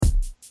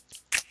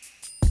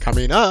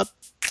Coming up,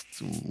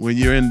 When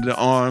you're in the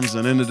arms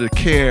and under the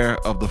care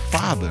of the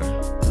Father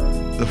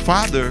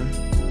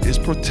is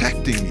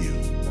protecting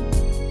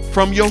you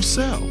from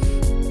yourself.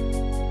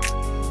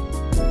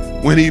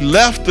 When he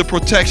left the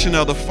protection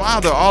of the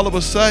Father, all of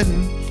a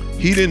sudden,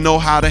 he didn't know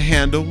how to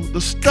handle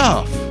the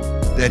stuff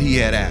that he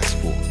had asked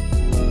for.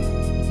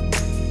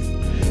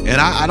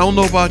 And I don't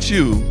know about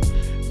you,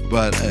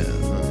 but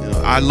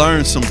I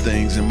learned some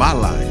things in my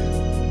life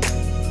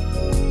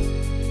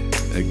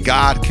that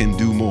God can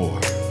do more.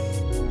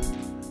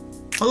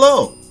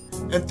 Hello,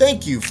 and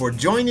thank you for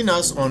joining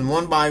us on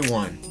One by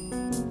One,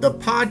 the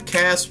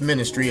podcast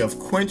ministry of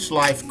Quench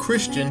Life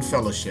Christian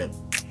Fellowship.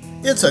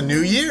 It's a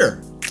new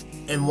year,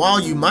 and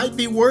while you might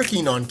be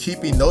working on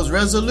keeping those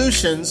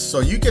resolutions so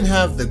you can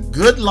have the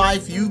good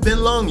life you've been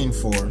longing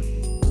for,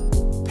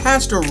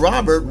 Pastor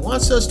Robert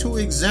wants us to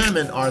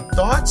examine our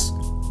thoughts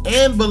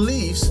and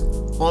beliefs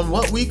on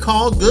what we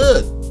call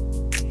good.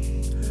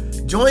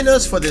 Join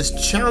us for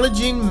this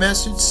challenging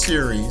message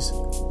series,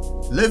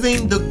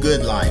 Living the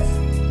Good Life.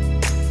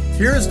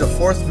 Here's the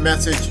fourth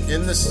message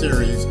in the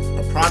series,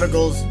 A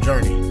Prodigal's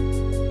Journey.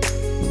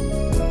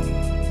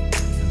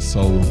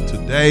 So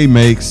today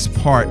makes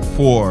part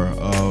 4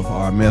 of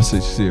our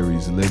message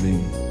series,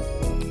 Living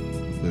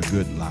the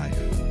Good Life.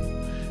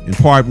 In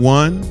part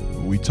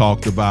 1, we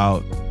talked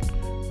about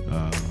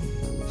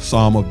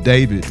Psalm of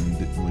David,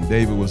 when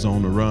David was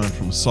on the run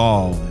from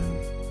Saul,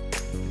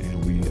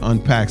 and we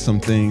unpacked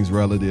some things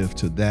relative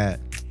to that,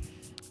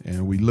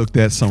 and we looked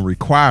at some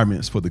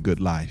requirements for the good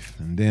life.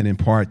 And then in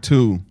part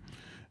 2,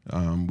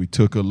 we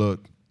took a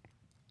look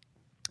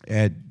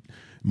at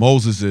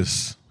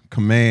Moses'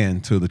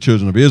 command to the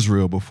children of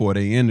Israel before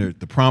they entered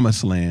the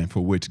promised land,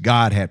 for which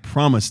God had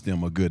promised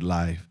them a good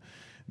life,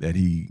 that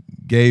he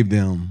gave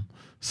them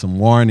some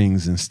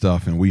warnings and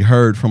stuff. And we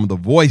heard from the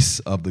voice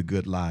of the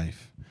good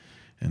life.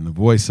 And the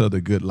voice of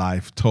the good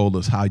life told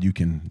us how you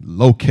can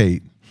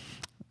locate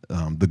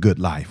the good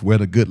life. Where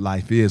the good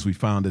life is, we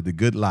found that the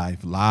good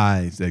life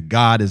lies, that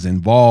God is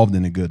involved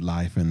in the good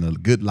life, and the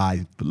good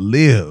life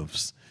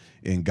lives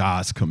in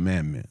God's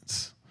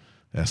commandments.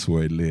 That's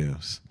where it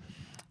lives.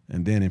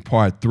 And then in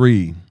part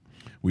 3,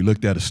 we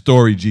looked at a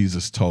story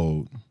Jesus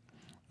told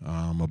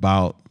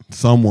about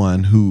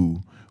someone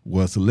who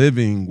was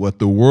living what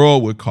the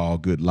world would call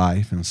good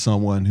life, and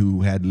someone who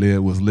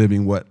was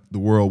living what the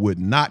world would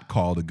not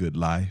call the good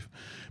life.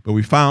 But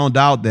we found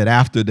out that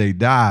after they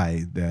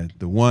died, that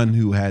the one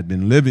who had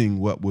been living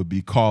what would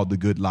be called the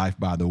good life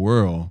by the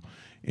world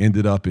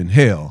ended up in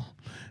hell.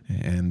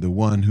 And the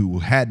one who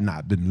had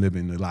not been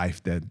living the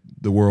life that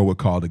the world would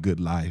call the good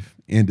life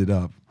ended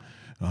up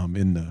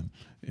in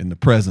the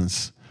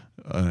presence,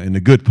 in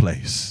the good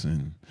place,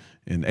 and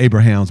in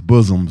Abraham's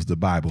bosoms, the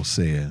Bible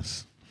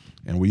says.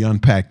 And we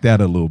unpack that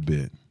a little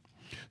bit.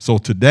 So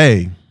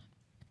today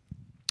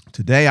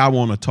I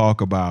want to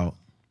talk about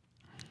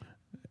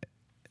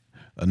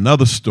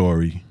another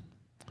story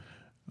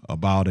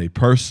about a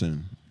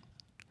person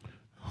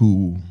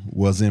who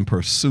was in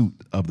pursuit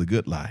of the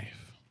good life.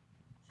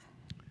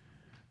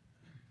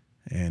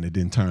 And it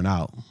didn't turn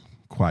out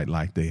quite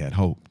like they had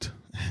hoped.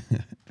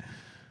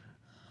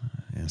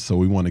 And so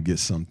we want to get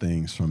some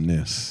things from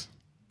this.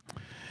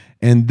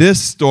 And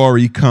this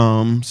story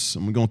comes,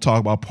 and we're going to talk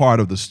about part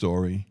of the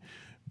story,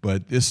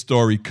 but this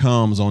story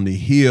comes on the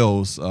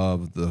heels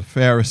of the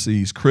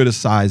Pharisees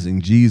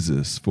criticizing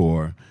Jesus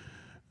for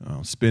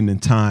spending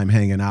time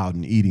hanging out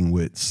and eating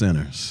with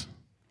sinners.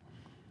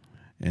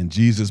 And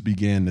Jesus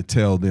began to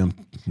tell them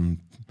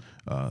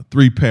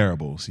 3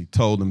 parables. He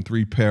told them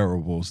 3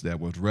 parables that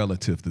was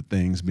relative to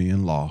things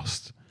being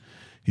lost.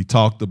 He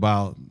talked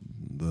about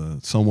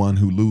someone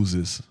who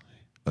loses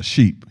a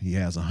sheep. He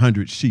has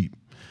 100 sheep.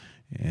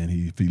 And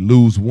if he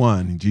lose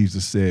one,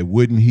 Jesus said,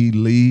 wouldn't he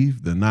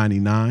leave the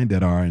 99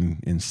 that are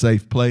in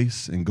safe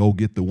place and go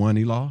get the one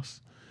he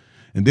lost?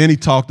 And then he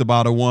talked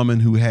about a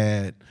woman who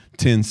had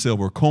 10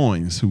 silver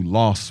coins, who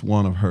lost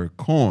one of her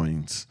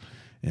coins.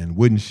 And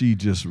wouldn't she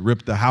just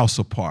rip the house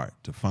apart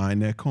to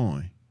find that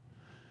coin?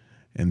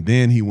 And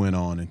then he went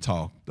on and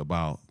talked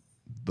about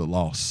the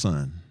lost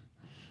son,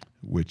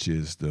 which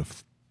is the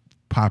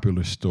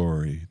popular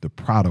story, the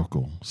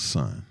prodigal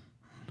son.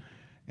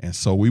 And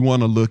so we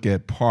want to look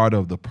at part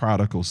of the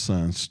prodigal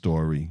son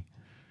story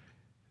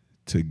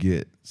to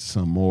get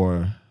some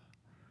more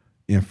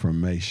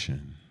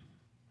information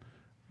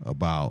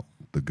about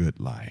the good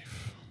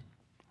life.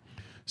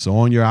 So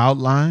on your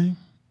outline,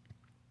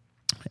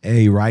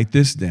 A, write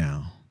this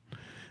down.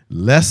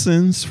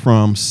 Lessons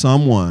from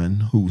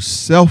someone who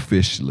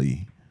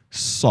selfishly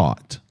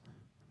sought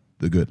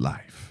the good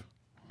life.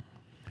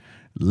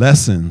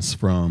 Lessons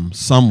from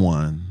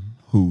someone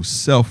who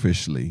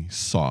selfishly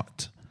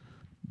sought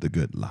the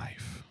good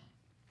life.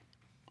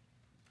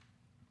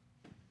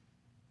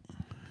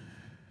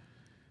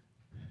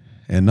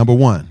 And number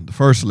 1, the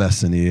first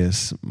lesson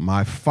is,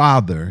 my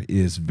Father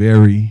is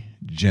very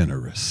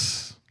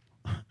generous.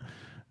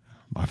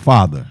 My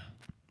Father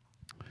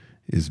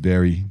is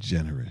very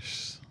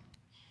generous.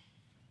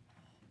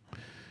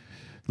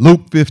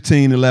 Luke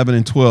 15:11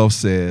 and 12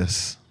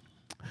 says,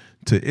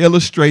 To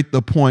illustrate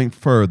the point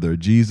further,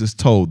 Jesus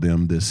told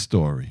them this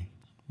story.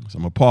 So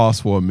I'm going to pause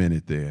for a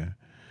minute there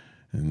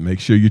and make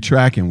sure you're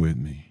tracking with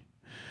me.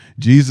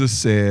 Jesus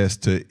says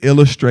to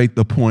illustrate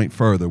the point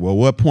further. Well,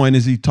 what point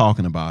is he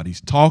talking about?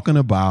 He's talking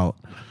about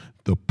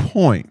the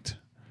point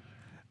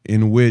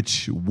in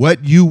which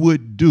what you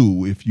would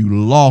do if you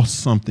lost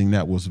something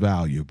that was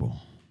valuable.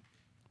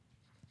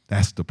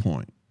 That's the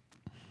point.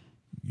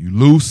 You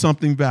lose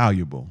something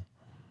valuable,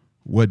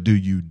 what do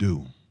you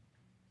do?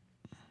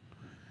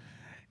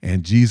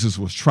 And Jesus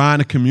was trying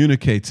to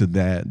communicate to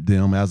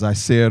them, as I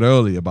said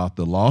earlier, about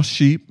the lost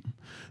sheep,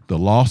 the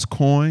lost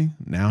coin.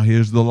 Now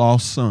here's the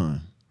lost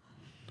son.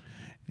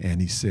 And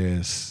he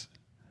says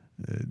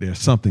there's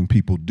something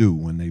people do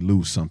when they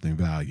lose something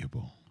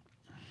valuable.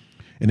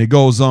 And it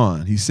goes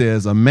on. He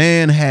says, a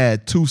man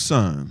had 2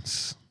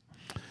 sons.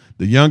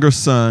 The younger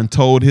son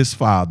told his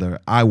father,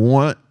 I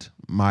want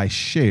my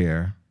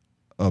share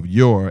of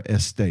your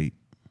estate.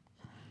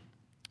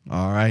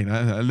 All right,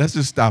 let's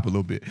just stop a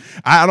little bit.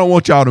 I don't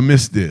want y'all to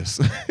miss this.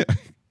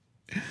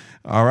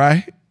 All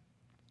right.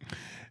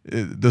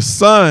 The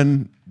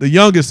son, the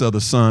youngest of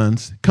the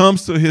sons,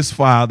 comes to his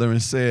father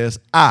and says,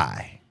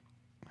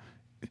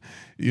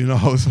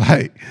 it's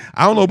like,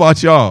 I don't know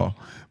about y'all,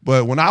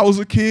 but when I was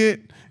a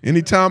kid,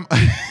 anytime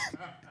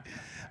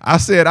I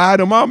said I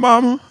to my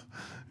mama,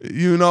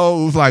 it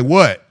was like,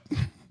 what?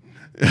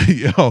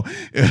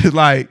 It's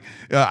like,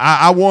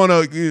 I want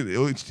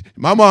to.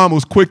 My mom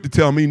was quick to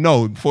tell me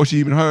no before she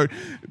even heard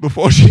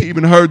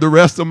the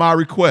rest of my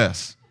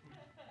requests.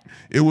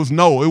 It was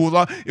no.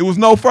 It was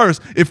no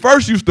first. It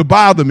first used to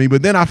bother me,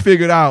 but then I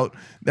figured out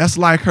that's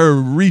like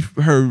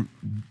her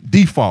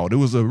default. It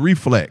was a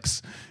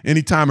reflex.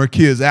 Anytime her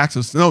kids asked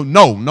us,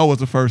 no was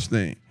the first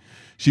thing.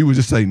 She would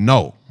just say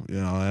no.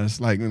 And it's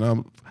like,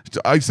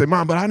 I say,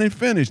 Mom, but I didn't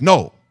finish.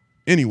 No.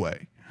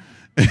 Anyway.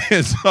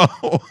 And so,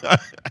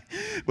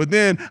 but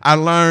then I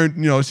learned,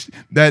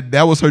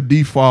 that was her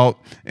default.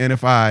 And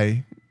if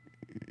I,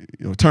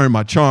 turn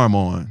my charm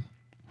on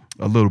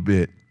a little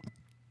bit,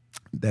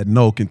 that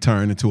no can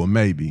turn into a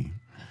maybe.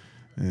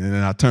 And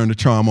then I turned the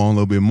charm on a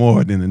little bit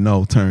more, then the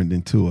no turned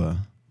into a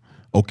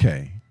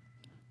okay.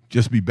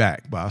 Just be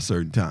back by a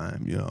certain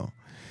time,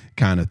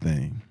 kind of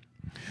thing.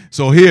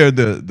 So here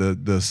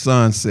the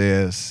son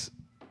says,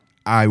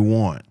 I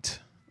want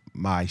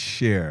my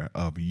share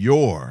of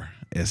your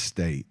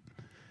estate.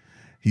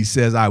 He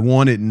says, I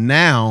want it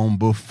now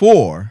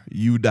before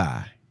you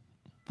die.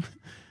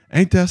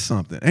 Ain't that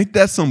something? Ain't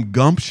that some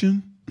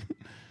gumption?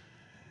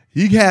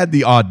 He had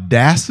the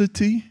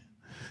audacity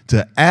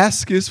to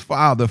ask his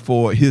father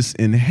for his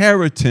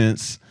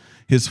inheritance,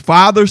 his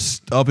father's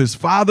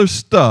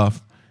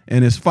stuff,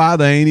 and his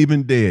father ain't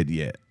even dead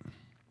yet.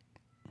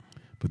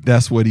 But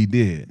that's what he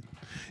did.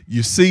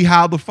 You see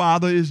how the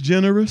father is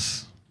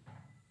generous?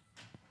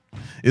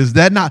 Is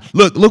that not?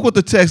 Look what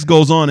the text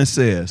goes on and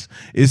says.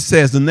 It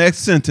says the next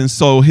sentence,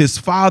 so his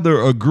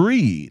father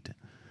agreed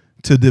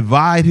to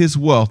divide his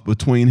wealth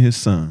between his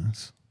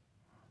sons.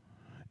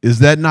 Is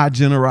that not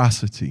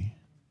generosity?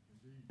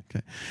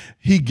 Okay.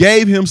 He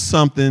gave him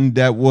something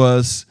that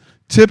was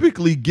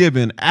typically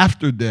given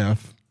after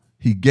death.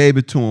 He gave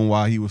it to him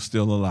while he was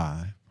still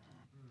alive.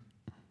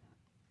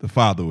 The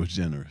father was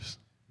generous.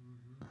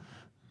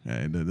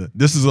 Okay.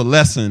 This is a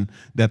lesson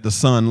that the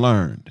son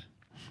learned.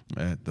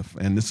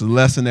 And this is a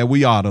lesson that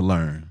we ought to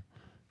learn,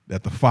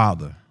 that the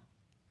Father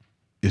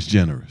is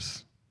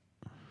generous.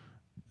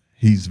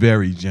 He's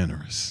very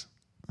generous.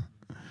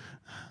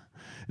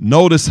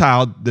 Notice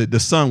how the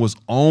son was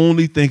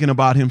only thinking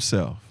about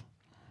himself.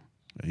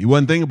 He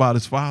wasn't thinking about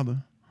his father.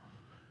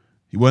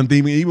 He wasn't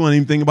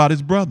even thinking about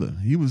his brother.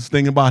 He was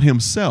thinking about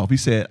himself. He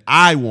said,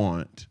 I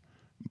want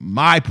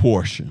my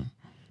portion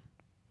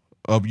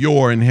of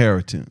your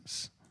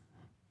inheritance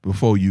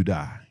before you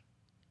die.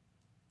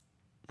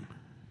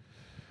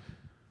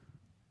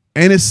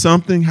 And it's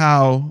something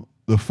how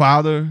the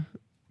father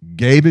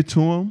gave it to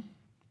him.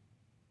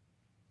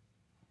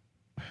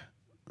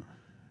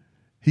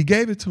 He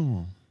gave it to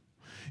him.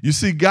 You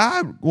see,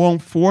 God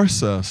won't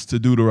force us to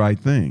do the right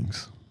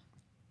things.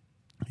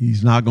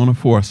 He's not going to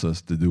force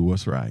us to do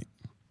what's right.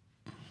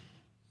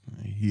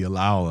 He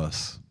allows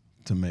us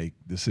to make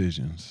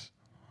decisions.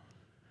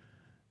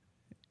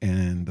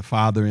 And the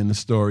father in the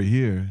story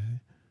here,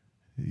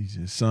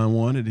 his son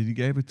wanted it, he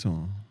gave it to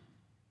him.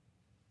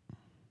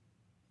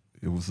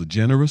 It was a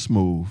generous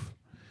move,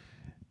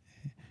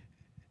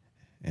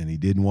 and he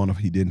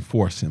didn't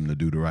force him to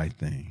do the right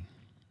thing.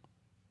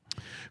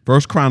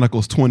 1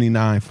 Chronicles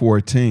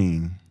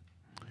 29:14,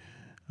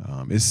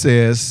 it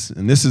says,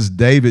 and this is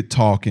David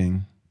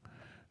talking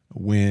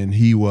when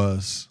he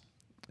was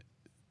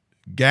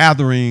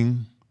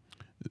gathering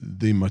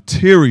the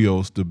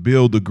materials to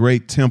build the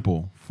great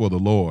temple for the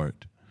Lord.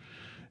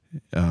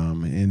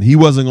 And he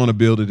wasn't going to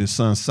build it. His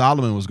son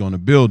Solomon was going to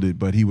build it,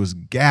 but he was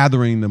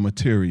gathering the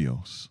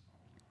materials.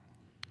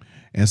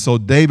 And so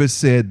David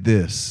said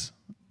this,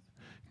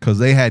 because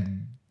they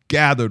had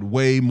gathered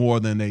way more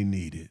than they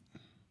needed.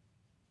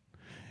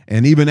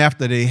 And even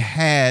after they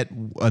had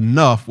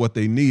enough, what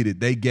they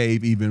needed, they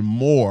gave even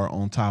more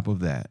on top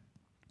of that.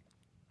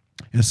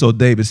 And so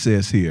David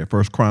says here,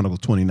 1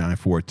 Chronicles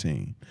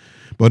 29:14,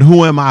 but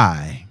who am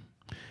I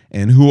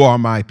and who are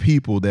my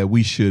people that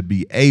we should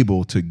be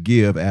able to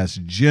give as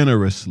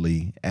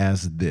generously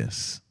as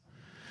this?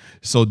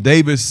 So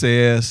David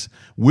says,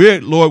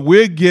 Lord,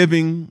 we're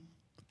giving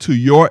to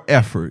your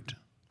effort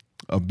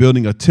of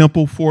building a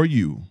temple for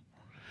you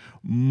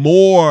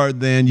more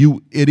than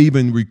it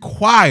even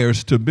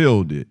requires to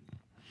build it.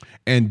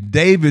 And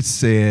David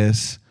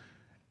says,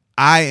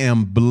 I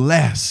am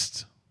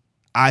blessed.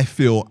 I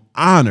feel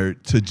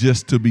honored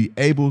to be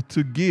able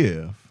to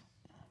give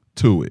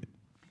to it.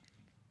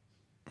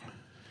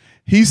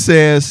 He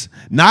says,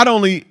 not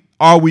only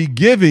are we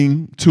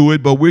giving to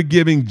it, but we're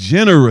giving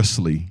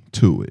generously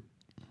to it.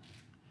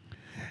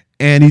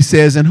 And he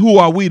says, and who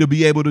are we to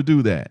be able to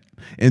do that?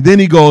 And then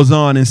he goes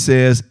on and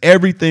says,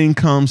 everything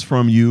comes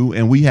from you,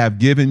 and we have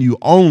given you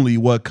only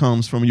what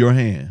comes from your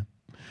hand.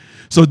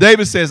 So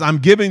David says, I'm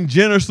giving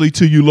generously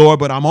to you, Lord,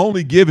 but I'm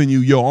only giving you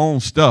your own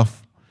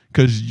stuff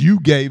because you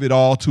gave it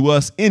all to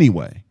us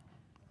anyway.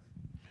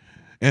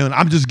 And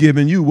I'm just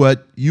giving you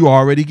what you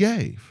already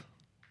gave.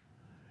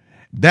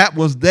 That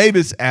was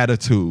David's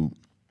attitude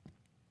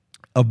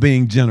of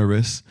being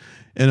generous.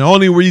 And the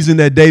only reason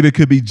that David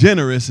could be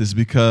generous is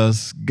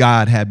because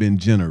God had been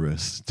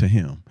generous to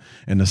him.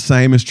 And the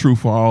same is true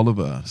for all of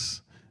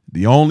us.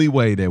 The only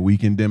way that we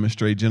can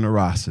demonstrate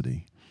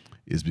generosity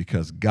is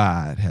because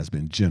God has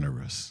been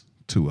generous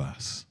to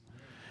us.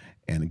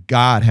 And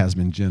God has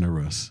been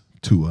generous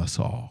to us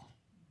all.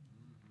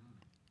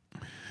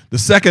 The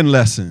second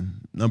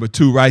lesson, number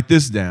 2, write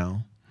this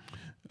down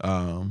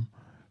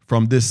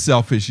from this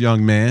selfish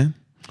young man.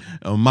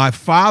 My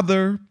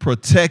father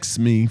protects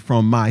me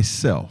from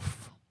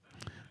myself.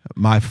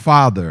 My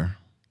father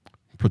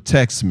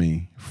protects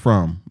me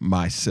from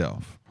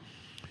myself.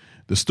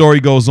 The story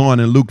goes on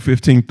in Luke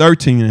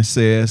 15:13, and it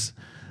says,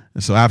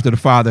 and so after the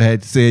father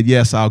had said,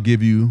 yes, I'll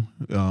give you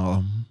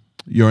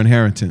your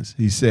inheritance,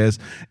 he says,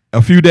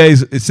 a few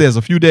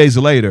days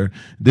later,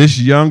 this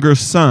younger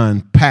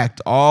son packed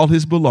all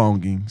his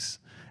belongings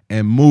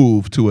and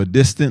moved to a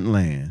distant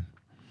land.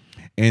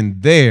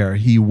 And there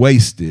he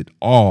wasted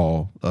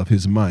all of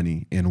his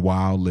money in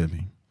wild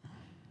living.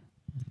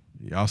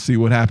 Y'all see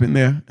what happened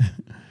there?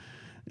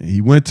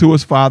 He went to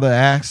his father,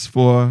 asked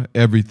for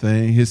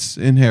everything, his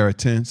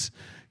inheritance.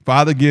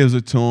 Father gives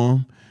it to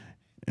him.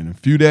 And a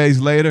few days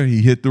later,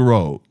 he hit the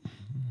road.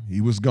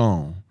 He was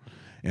gone.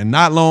 And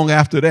not long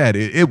after that,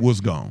 it was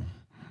gone.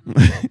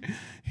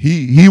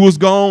 He was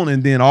gone,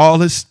 and then all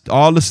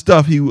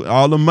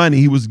the money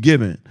he was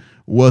given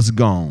was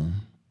gone.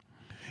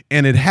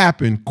 And it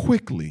happened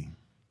quickly.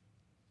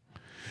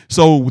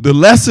 So the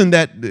lesson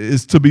that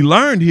is to be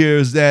learned here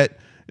is that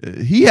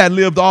he had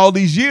lived all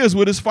these years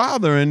with his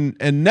father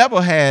and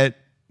never had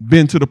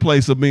been to the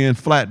place of being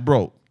flat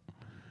broke.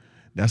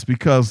 That's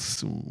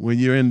because when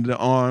you're in the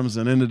arms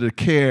and under the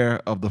care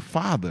of the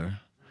Father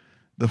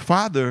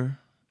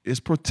is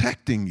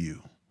protecting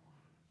you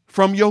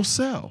from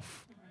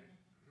yourself.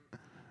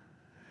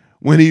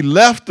 When he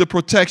left the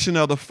protection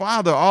of the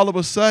Father, all of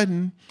a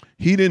sudden,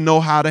 he didn't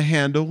know how to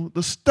handle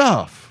the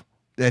stuff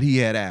that he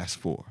had asked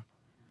for.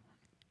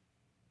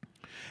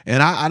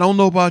 And I don't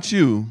know about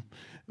you,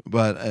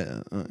 but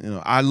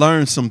I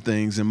learned some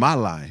things in my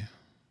life.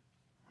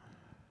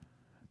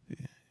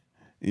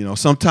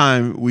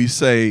 Sometimes we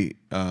say,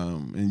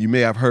 and you may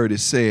have heard it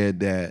said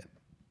that,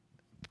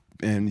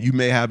 and you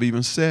may have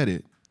even said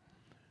it,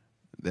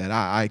 that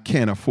I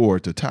can't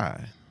afford to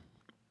tithe.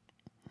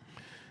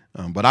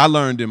 But I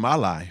learned in my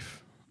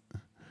life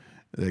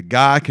that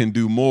God can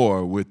do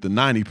more with the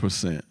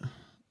 90%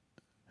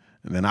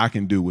 than I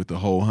can do with the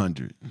whole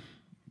 100.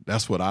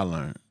 That's what I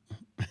learned.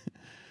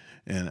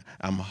 And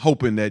I'm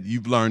hoping that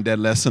you've learned that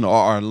lesson or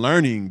are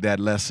learning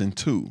that lesson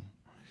too.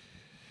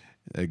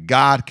 That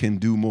God can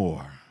do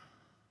more.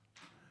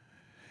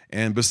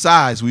 And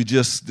besides, we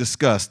just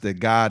discussed that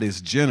God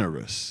is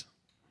generous.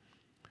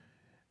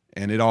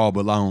 And it all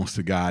belongs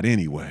to God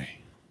anyway.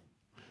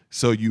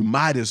 So you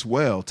might as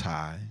well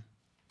tithe.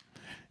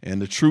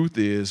 And the truth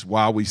is,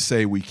 while we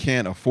say we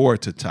can't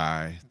afford to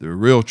tithe, the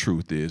real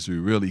truth is we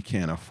really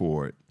can't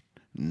afford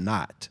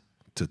not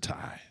to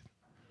tithe.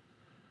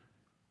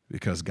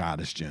 Because God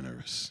is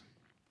generous.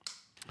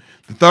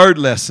 The third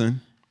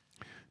lesson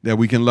that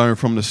we can learn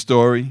from the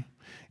story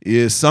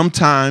is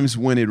sometimes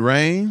when it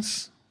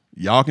rains,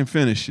 y'all can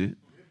finish it.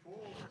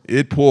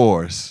 It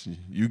pours.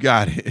 You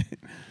got it.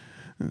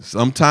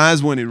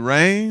 Sometimes when it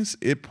rains,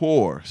 it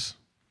pours.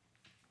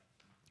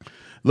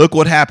 Look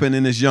what happened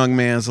in this young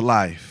man's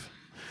life.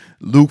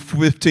 Luke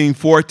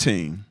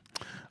 15:14.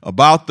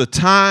 About the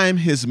time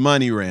his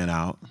money ran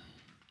out,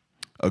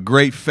 a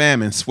great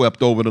famine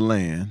swept over the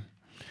land,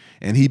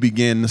 and he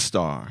began to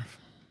starve.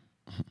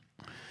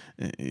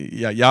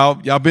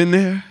 Y'all been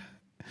there?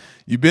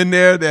 You been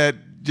there that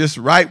just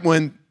right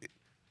when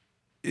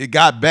it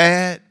got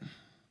bad,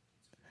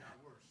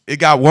 it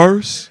got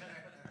worse?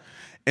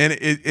 And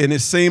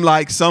it seemed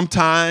like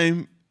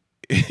sometime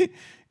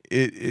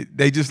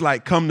they just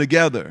like come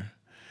together.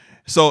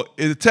 So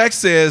the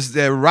text says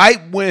that right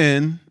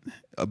when,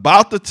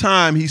 about the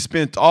time he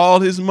spent all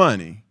his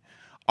money,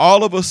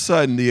 all of a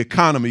sudden the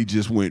economy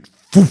just went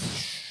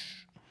whoosh.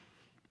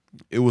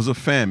 It was a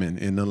famine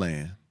in the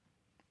land.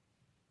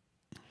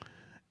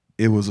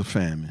 It was a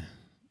famine.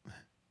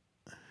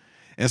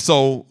 And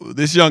so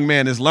this young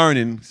man is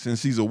learning,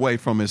 since he's away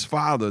from his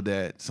father,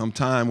 that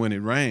sometime when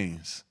it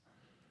rains,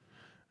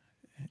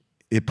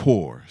 it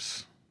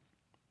pours.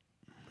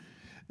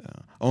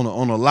 On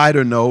a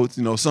lighter note,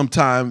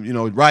 sometime,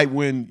 right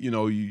when,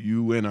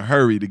 you in a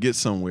hurry to get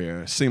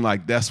somewhere, it seems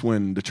like that's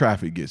when the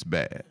traffic gets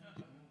bad.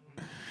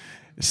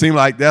 It seems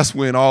like that's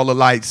when all the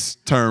lights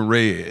turn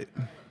red.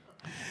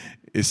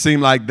 It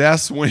seemed like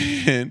that's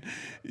when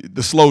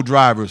the slow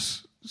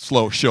drivers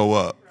show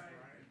up,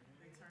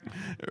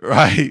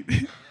 right?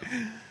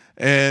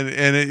 And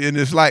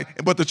it's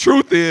like, but the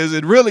truth is,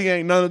 it really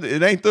ain't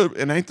it ain't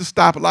the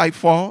stoplight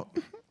fault.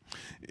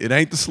 It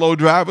ain't the slow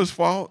driver's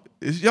fault.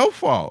 It's your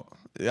fault.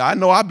 I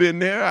know I've been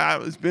there.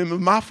 It's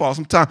been my fault.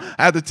 Sometimes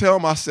I have to tell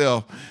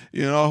myself,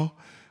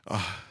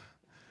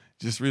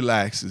 just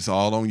relax. It's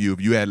all on you.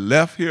 If you had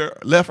left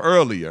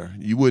earlier,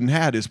 you wouldn't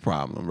have this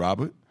problem,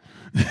 Robert.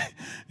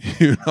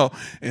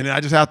 And I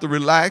just have to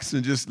relax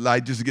and just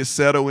get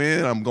settled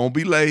in. I'm gonna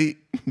be late.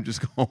 I'm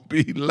just gonna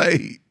be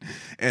late,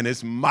 and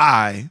it's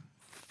my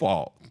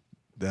fault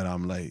that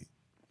I'm late.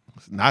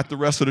 It's not the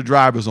rest of the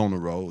drivers on the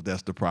road.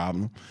 That's the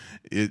problem.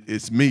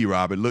 It's me,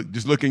 Robert.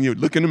 Look in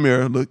the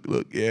mirror.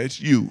 Look. Yeah, it's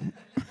you.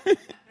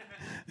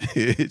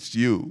 It's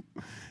you.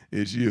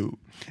 It's you.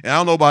 And I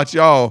don't know about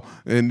y'all.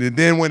 And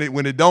then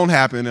when it don't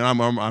happen,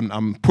 and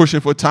I'm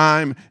pushing for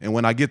time, and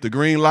when I get the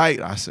green light,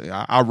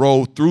 I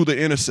roll through the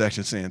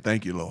intersection saying,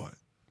 "Thank you, Lord."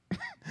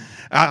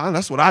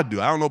 That's what I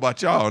do. I don't know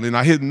about y'all. And then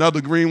I hit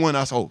another green one.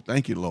 I say, "Oh,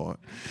 thank you, Lord."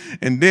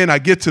 And then I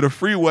get to the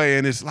freeway,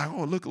 and it's like,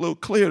 "Oh, look a little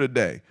clear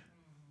today."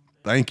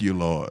 Thank you,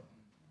 Lord.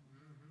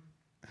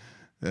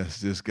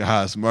 That's just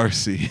God's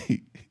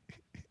mercy.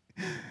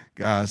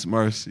 God's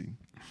mercy.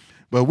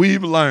 But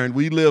we've learned,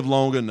 we live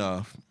long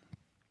enough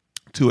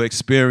to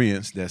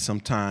experience that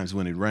sometimes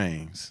when it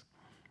rains,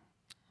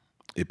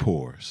 it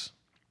pours.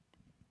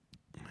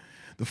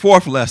 The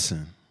fourth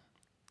lesson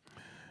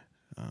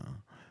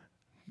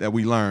that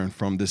we learn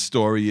from this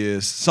story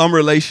is some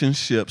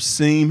relationships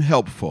seem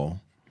helpful,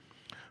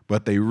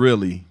 but they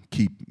really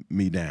keep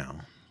me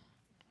down.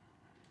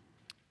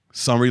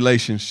 Some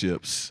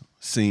relationships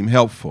seem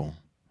helpful,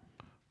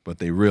 but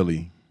they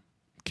really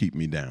keep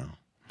me down.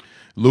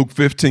 Luke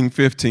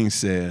 15:15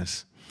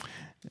 says,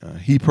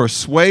 he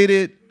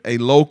persuaded a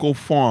local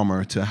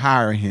farmer to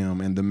hire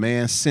him, and the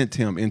man sent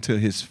him into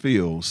his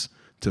fields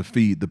to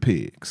feed the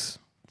pigs.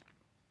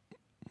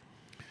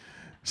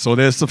 So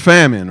there's the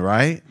famine,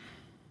 right?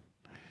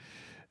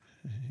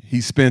 He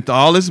spent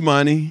all his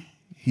money.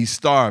 He's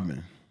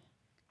starving.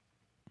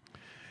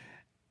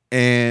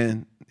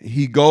 And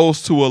he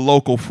goes to a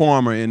local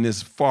farmer in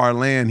this far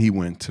land he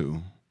went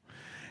to.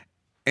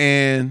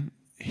 And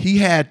he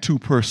had to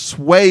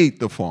persuade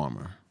the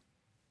farmer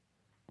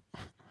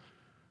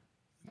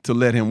to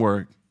let him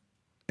work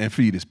and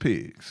feed his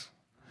pigs.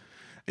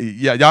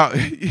 Yeah,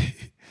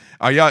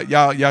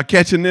 y'all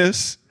catching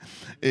this?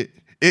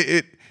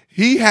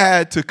 He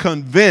had to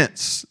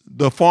convince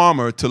the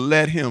farmer to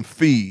let him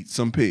feed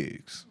some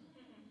pigs.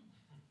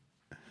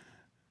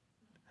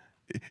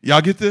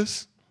 Y'all get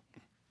this?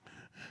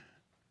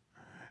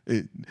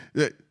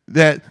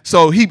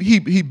 So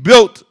he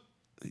built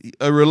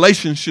a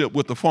relationship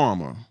with the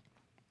farmer.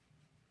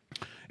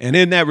 And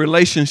in that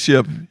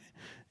relationship,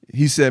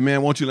 he said,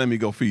 "Man, won't you let me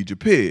go feed your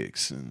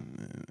pigs?"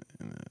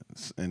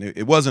 And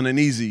it wasn't an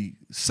easy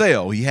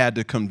sell. He had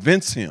to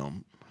convince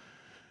him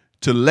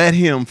to let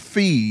him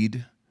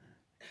feed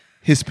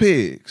his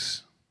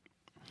pigs.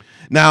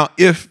 Now,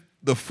 if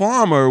the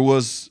farmer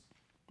was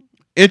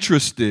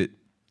interested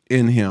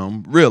in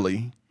him,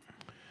 really,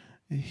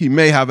 he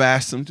may have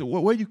asked him,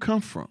 "Where you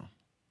come from?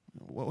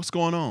 What's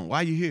going on?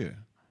 Why are you here?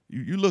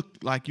 You look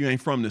like you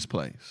ain't from this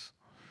place."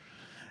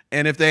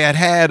 And if they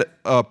had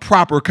a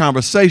proper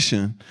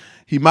conversation,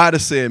 he might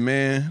have said,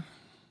 "Man,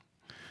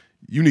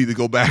 you need to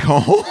go back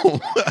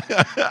home."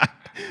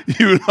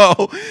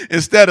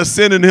 Instead of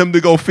sending him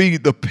to go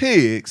feed the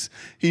pigs,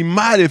 he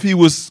might, if he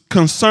was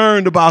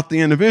concerned about the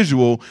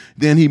individual,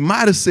 then he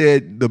might have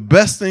said, "The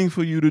best thing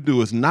for you to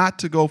do is not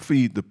to go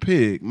feed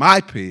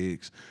my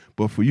pigs,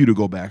 but for you to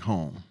go back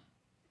home."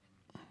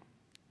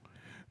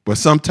 But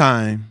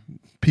sometimes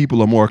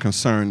people are more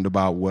concerned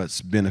about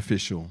what's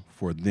beneficial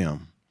for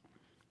them,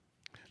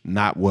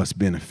 not what's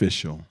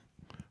beneficial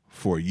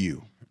for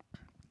you.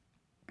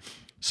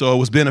 So it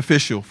was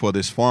beneficial for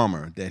this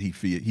farmer that he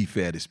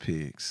fed his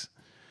pigs,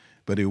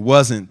 but it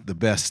wasn't the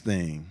best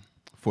thing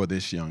for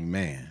this young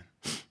man.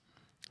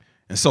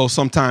 And so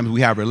sometimes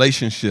we have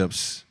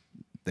relationships,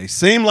 they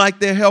seem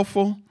like they're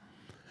helpful,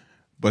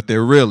 but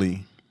they're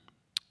really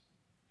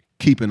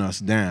keeping us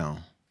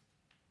down,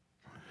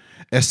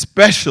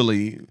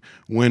 especially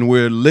when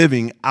we're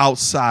living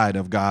outside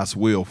of God's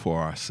will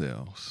for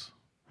ourselves.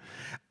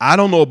 I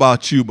don't know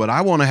about you, but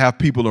I want to have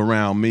people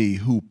around me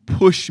who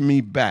push me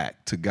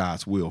back to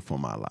God's will for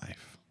my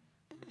life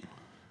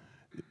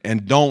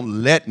and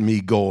don't let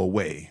me go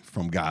away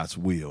from God's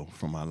will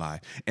for my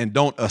life and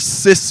don't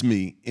assist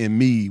me in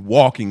me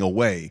walking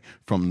away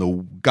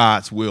from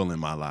God's will in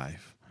my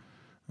life.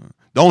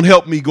 Don't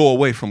help me go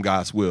away from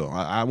God's will.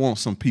 I want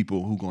some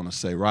people who are going to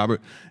say,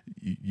 Robert,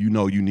 you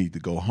know you need to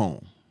go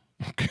home.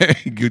 Okay?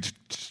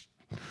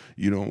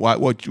 You know,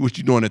 what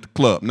you doing at the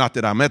club? Not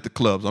that I'm at the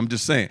clubs. I'm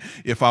just saying,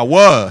 if I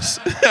was,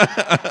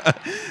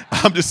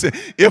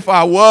 if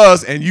I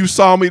was and you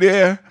saw me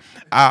there,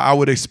 I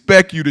would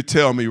expect you to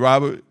tell me,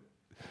 Robert,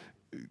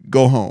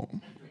 go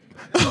home.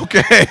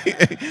 Okay,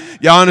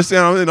 y'all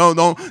understand?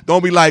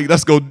 Don't be like,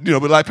 let's go. Be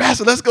like,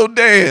 Pastor, let's go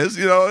dance.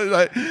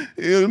 Like,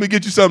 let me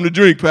get you something to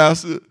drink,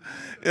 Pastor.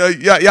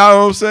 Y'all know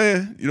what I'm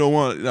saying? You don't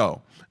want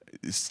no.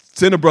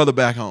 Send a brother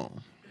back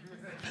home.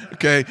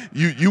 Okay,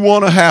 you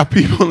want to have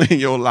people in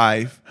your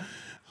life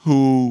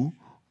who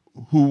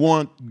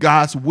want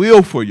God's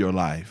will for your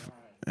life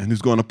and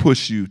who's going to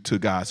push you to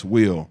God's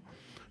will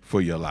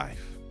for your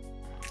life.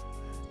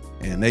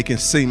 And they can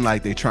seem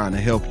like they're trying to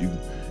help you.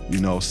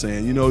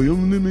 Saying, you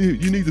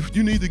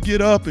need to get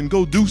up and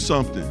go do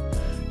something.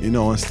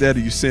 Instead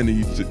of you sending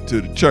you to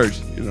the church,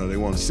 they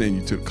want to send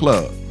you to the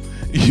club.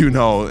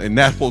 And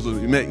that's supposed to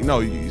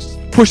you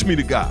push me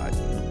to God,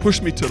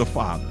 push me to the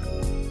Father.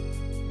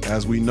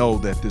 As we know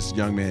that this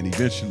young man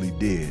eventually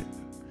did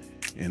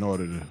in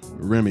order to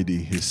remedy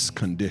his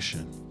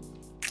condition.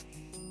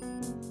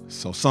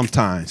 So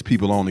sometimes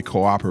people only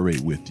cooperate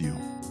with you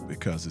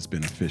because it's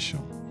beneficial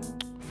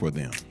for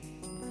them.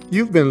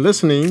 You've been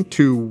listening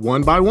to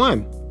One by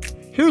One.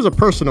 Here's a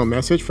personal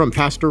message from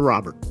Pastor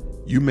Robert.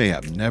 You may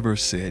have never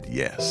said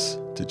yes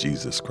to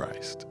Jesus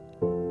Christ.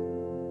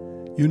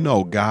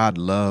 God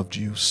loved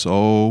you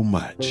so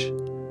much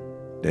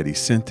that he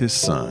sent his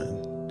son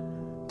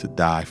to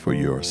die for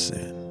your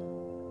sin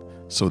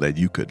so that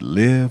you could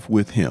live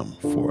with him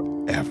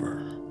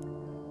forever.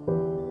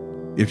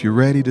 If you're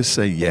ready to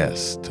say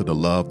yes to the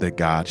love that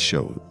God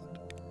showed,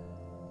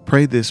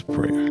 pray this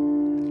prayer.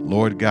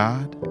 Lord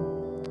God,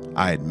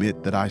 I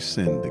admit that I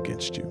sinned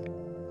against you.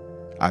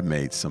 I've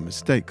made some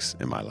mistakes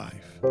in my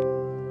life.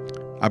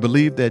 I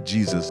believe that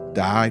Jesus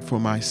died for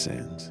my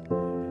sins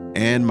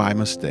and my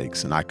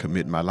mistakes, and I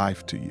commit my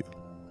life to you.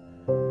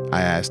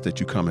 I ask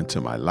that you come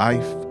into my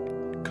life,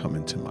 come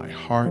into my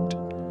heart,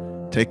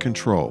 take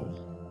control,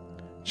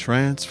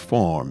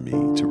 transform me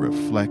to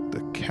reflect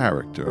the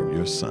character of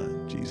your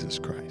Son, Jesus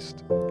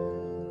Christ.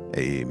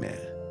 Amen.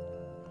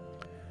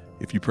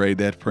 If you prayed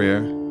that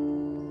prayer,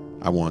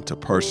 I want to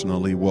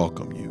personally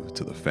welcome you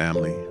to the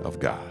family of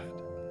God.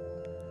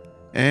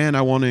 And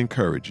I want to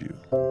encourage you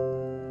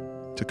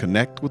to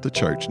connect with the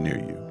church near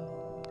you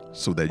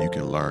so that you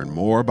can learn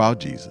more about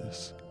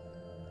Jesus,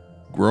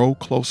 grow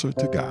closer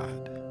to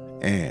God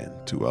and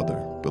to other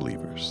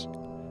believers.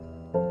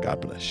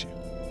 God bless you.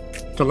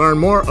 To learn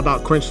more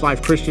about Quench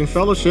Life Christian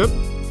Fellowship,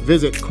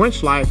 visit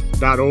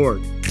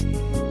quenchlife.org.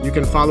 You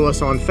can follow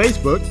us on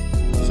Facebook,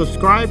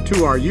 subscribe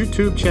to our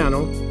YouTube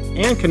channel,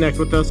 and connect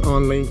with us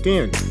on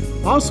LinkedIn.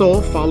 Also,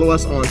 follow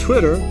us on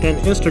Twitter and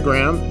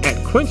Instagram at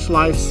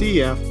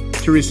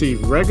QuenchLifeCF to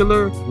receive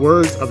regular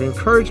words of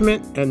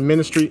encouragement and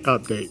ministry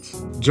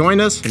updates. Join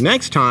us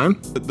next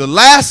time. The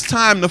last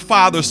time the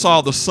Father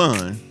saw the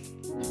Son,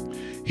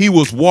 he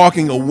was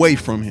walking away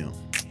from him.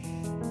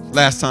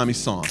 Last time he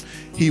saw him.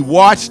 He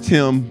watched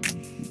him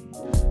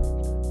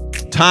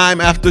time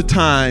after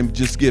time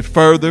just get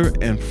further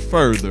and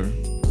further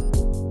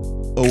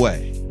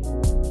away.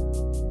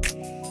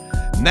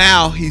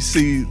 Now he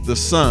sees the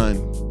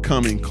Son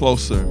coming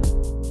closer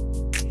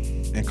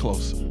and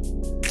closer.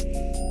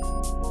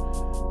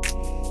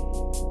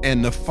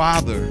 And the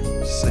Father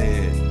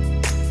said,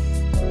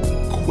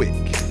 quick.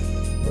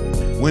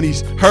 When he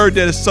heard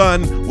that his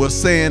son was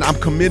saying, I'm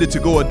committed to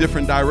go a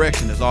different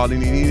direction, that's all he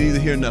needed. He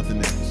didn't hear nothing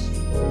else.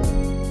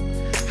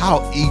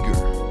 How eager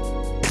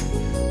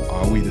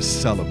are we to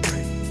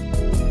celebrate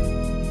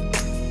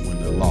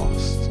when the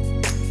lost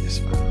is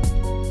found?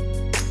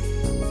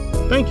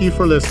 Thank you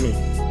for listening.